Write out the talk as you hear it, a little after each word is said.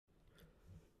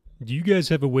Do you guys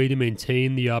have a way to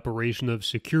maintain the operation of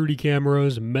security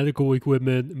cameras, medical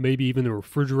equipment, maybe even a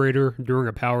refrigerator during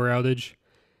a power outage?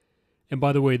 And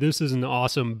by the way, this is an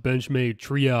awesome Benchmade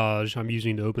triage I'm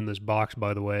using to open this box,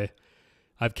 by the way.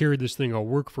 I've carried this thing at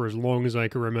work for as long as I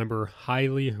can remember.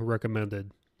 Highly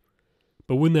recommended.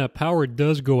 But when that power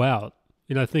does go out,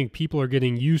 and I think people are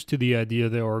getting used to the idea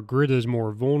that our grid is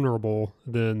more vulnerable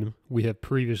than we have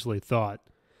previously thought.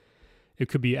 It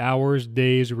could be hours,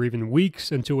 days, or even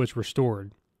weeks until it's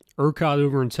restored. ERCOT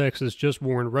over in Texas just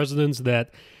warned residents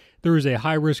that there is a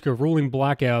high risk of rolling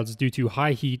blackouts due to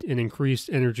high heat and increased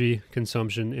energy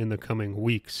consumption in the coming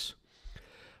weeks.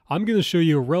 I'm going to show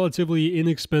you a relatively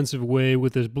inexpensive way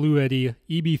with this Bluetti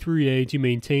EB3A to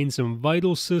maintain some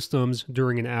vital systems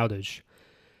during an outage.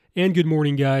 And good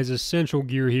morning, guys. Essential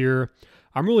Gear here.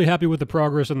 I'm really happy with the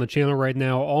progress on the channel right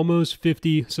now. Almost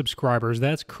 50 subscribers.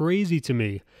 That's crazy to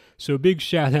me. So big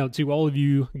shout out to all of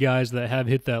you guys that have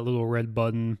hit that little red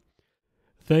button.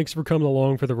 Thanks for coming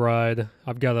along for the ride.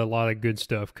 I've got a lot of good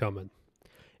stuff coming.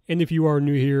 And if you are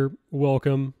new here,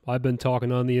 welcome. I've been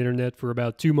talking on the internet for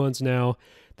about 2 months now.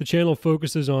 The channel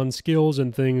focuses on skills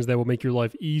and things that will make your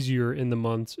life easier in the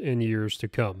months and years to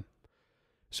come.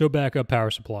 So backup power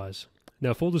supplies.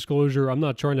 Now, full disclosure, I'm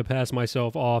not trying to pass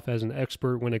myself off as an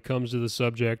expert when it comes to the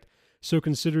subject, so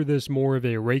consider this more of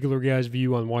a regular guy's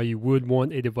view on why you would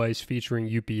want a device featuring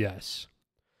UPS.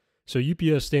 So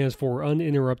UPS stands for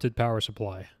uninterrupted power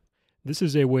supply. This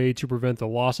is a way to prevent the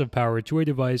loss of power to a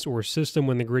device or system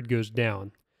when the grid goes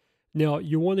down. Now,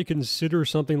 you'll want to consider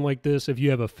something like this if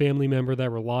you have a family member that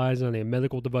relies on a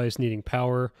medical device needing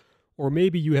power, or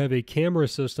maybe you have a camera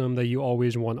system that you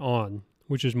always want on,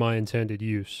 which is my intended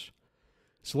use.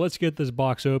 So let's get this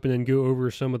box open and go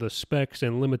over some of the specs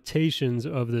and limitations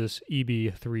of this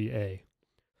EB3A.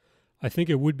 I think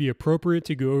it would be appropriate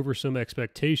to go over some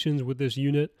expectations with this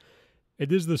unit.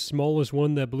 It is the smallest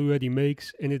one that Bluetti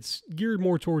makes, and it's geared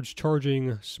more towards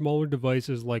charging smaller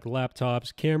devices like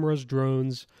laptops, cameras,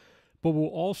 drones, but will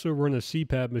also run a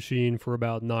CPAP machine for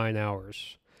about 9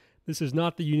 hours. This is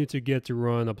not the unit to get to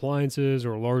run appliances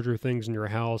or larger things in your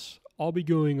house. I'll be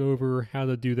going over how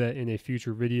to do that in a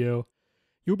future video.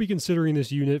 You'll be considering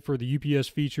this unit for the UPS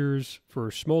features for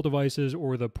small devices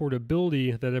or the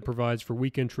portability that it provides for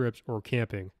weekend trips or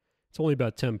camping. It's only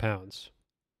about 10 pounds.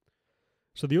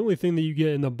 So the only thing that you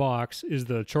get in the box is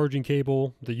the charging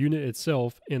cable, the unit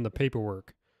itself, and the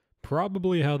paperwork.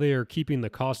 Probably how they are keeping the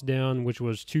cost down, which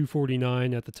was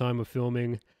 $249 at the time of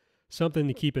filming. Something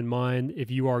to keep in mind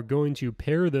if you are going to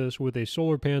pair this with a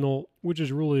solar panel, which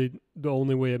is really the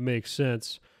only way it makes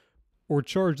sense, or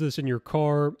charge this in your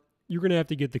car, you're going to have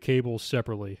to get the cable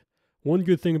separately. One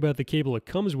good thing about the cable it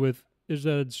comes with is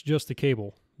that it's just a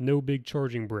cable, no big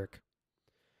charging brick.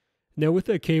 Now with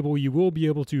that cable, you will be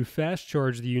able to fast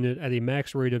charge the unit at a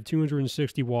max rate of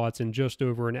 260 watts in just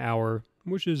over an hour,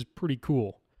 which is pretty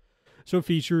cool. So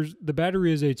features, the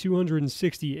battery is a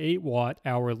 268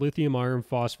 watt-hour lithium iron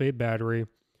phosphate battery,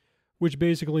 which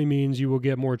basically means you will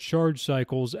get more charge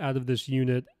cycles out of this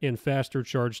unit and faster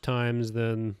charge times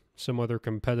than some other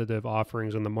competitive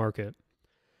offerings on the market.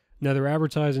 Now they're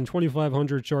advertising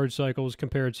 2,500 charge cycles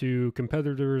compared to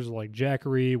competitors like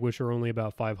Jackery, which are only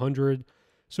about 500.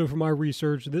 So for my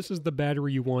research, this is the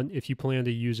battery you want if you plan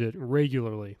to use it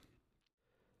regularly.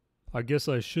 I guess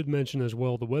I should mention as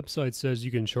well, the website says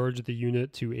you can charge the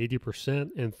unit to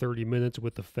 80% in 30 minutes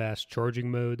with the fast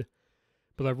charging mode.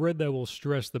 But I've read that will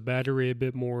stress the battery a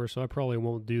bit more, so I probably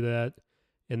won't do that.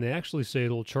 And they actually say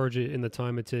it'll charge it in the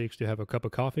time it takes to have a cup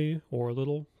of coffee or a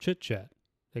little chit-chat.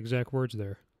 Exact words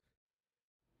there.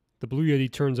 The Bluetti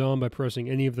turns on by pressing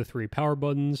any of the 3 power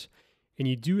buttons, and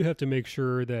you do have to make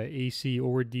sure that AC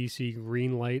or DC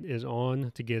green light is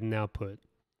on to get an output.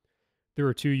 There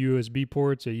are 2 USB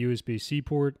ports, a USB-C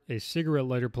port, a cigarette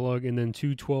lighter plug, and then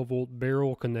 2 12-volt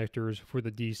barrel connectors for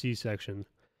the DC section.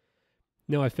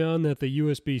 Now I found that the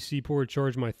USB-C port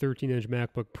charged my 13-inch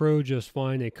MacBook Pro just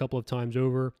fine a couple of times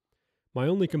over. My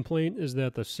only complaint is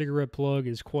that the cigarette plug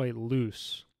is quite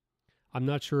loose. I'm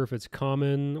not sure if it's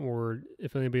common or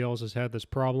if anybody else has had this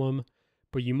problem,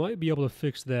 but you might be able to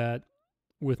fix that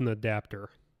with an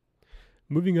adapter.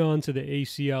 Moving on to the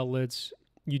AC outlets,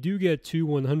 you do get 2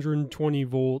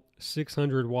 120-volt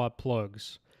 600-watt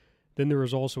plugs. Then there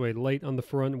is also a light on the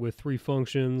front with 3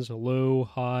 functions, low,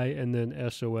 high, and then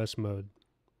SOS mode.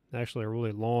 Actually, a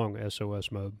really long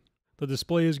SOS mode. The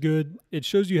display is good. It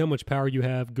shows you how much power you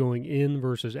have going in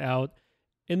versus out,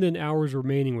 and then hours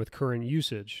remaining with current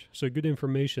usage. So good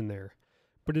information there.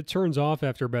 But it turns off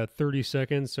after about 30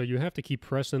 seconds, so you have to keep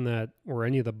pressing that or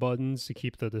any of the buttons to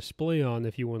keep the display on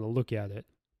if you want to look at it.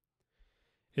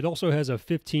 It also has a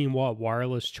 15-watt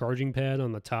wireless charging pad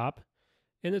on the top,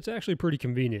 and it's actually pretty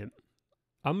convenient.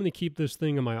 I'm going to keep this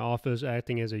thing in my office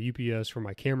acting as a UPS for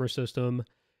my camera system,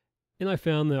 and I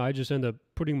found that I just end up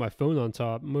putting my phone on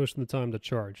top most of the time to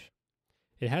charge.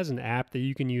 It has an app that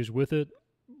you can use with it,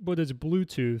 but it's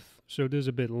Bluetooth, so it is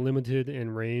a bit limited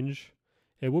in range.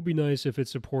 It would be nice if it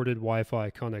supported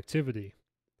Wi-Fi connectivity.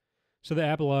 So the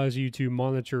app allows you to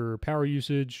monitor power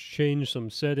usage, change some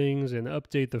settings, and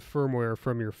update the firmware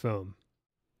from your phone.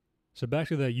 So back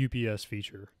to that UPS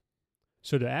feature.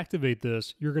 So to activate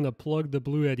this, you're going to plug the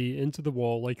Bluetti into the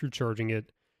wall like you're charging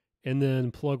it, and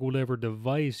then plug whatever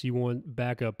device you want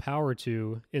backup power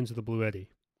to into the Bluetti.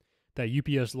 That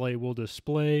UPS light will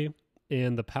display,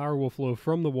 and the power will flow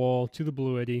from the wall to the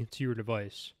Bluetti to your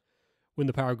device. When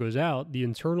the power goes out, the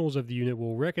internals of the unit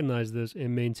will recognize this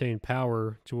and maintain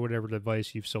power to whatever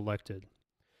device you've selected.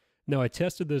 Now, I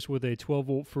tested this with a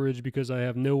 12-volt fridge because I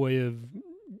have no way of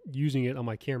using it on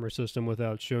my camera system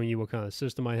without showing you what kind of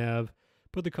system I have,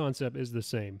 but the concept is the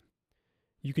same.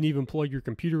 You can even plug your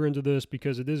computer into this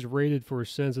because it is rated for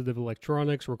sensitive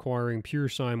electronics requiring pure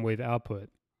sine wave output.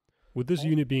 With this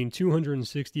unit being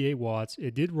 268 watts,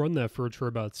 it did run that fridge for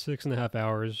about 6.5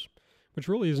 hours, which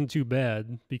really isn't too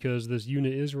bad because this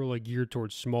unit is really geared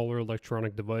towards smaller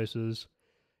electronic devices,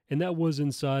 and that was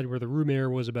inside where the room air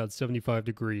was about 75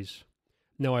 degrees.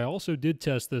 Now, I also did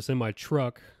test this in my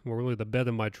truck, or really the bed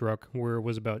of my truck, where it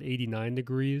was about 89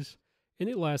 degrees, and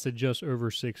it lasted just over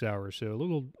 6 hours, so a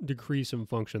little decrease in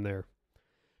function there.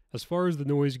 As far as the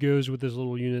noise goes with this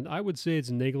little unit, I would say it's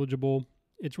negligible.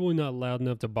 It's really not loud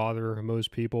enough to bother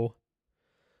most people.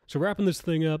 So wrapping this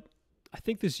thing up, I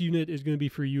think this unit is going to be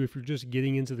for you if you're just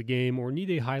getting into the game or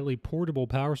need a highly portable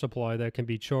power supply that can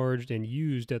be charged and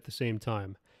used at the same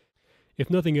time. If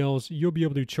nothing else, you'll be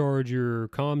able to charge your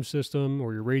comm system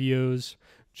or your radios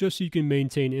just so you can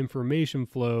maintain information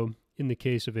flow in the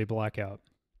case of a blackout.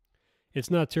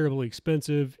 It's not terribly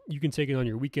expensive, you can take it on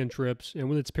your weekend trips, and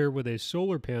when it's paired with a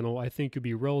solar panel, I think you'll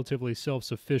be relatively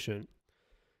self-sufficient.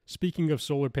 Speaking of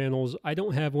solar panels, I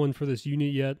don't have one for this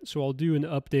unit yet, so I'll do an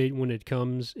update when it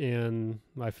comes and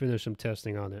I finish some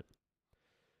testing on it.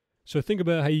 So think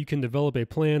about how you can develop a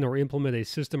plan or implement a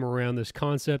system around this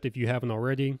concept if you haven't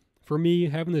already. For me,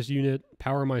 having this unit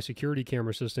power my security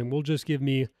camera system will just give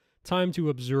me time to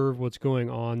observe what's going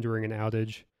on during an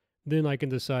outage. Then I can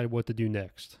decide what to do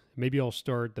next. Maybe I'll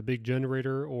start the big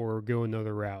generator or go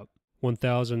another route.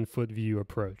 1,000-foot view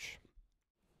approach.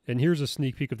 And here's a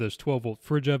sneak peek of this 12-volt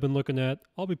fridge I've been looking at.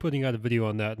 I'll be putting out a video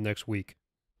on that next week.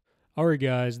 Alright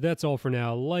guys, that's all for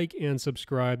now. Like and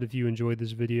subscribe if you enjoyed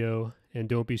this video. And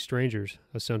don't be strangers.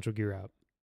 Essential Gear out.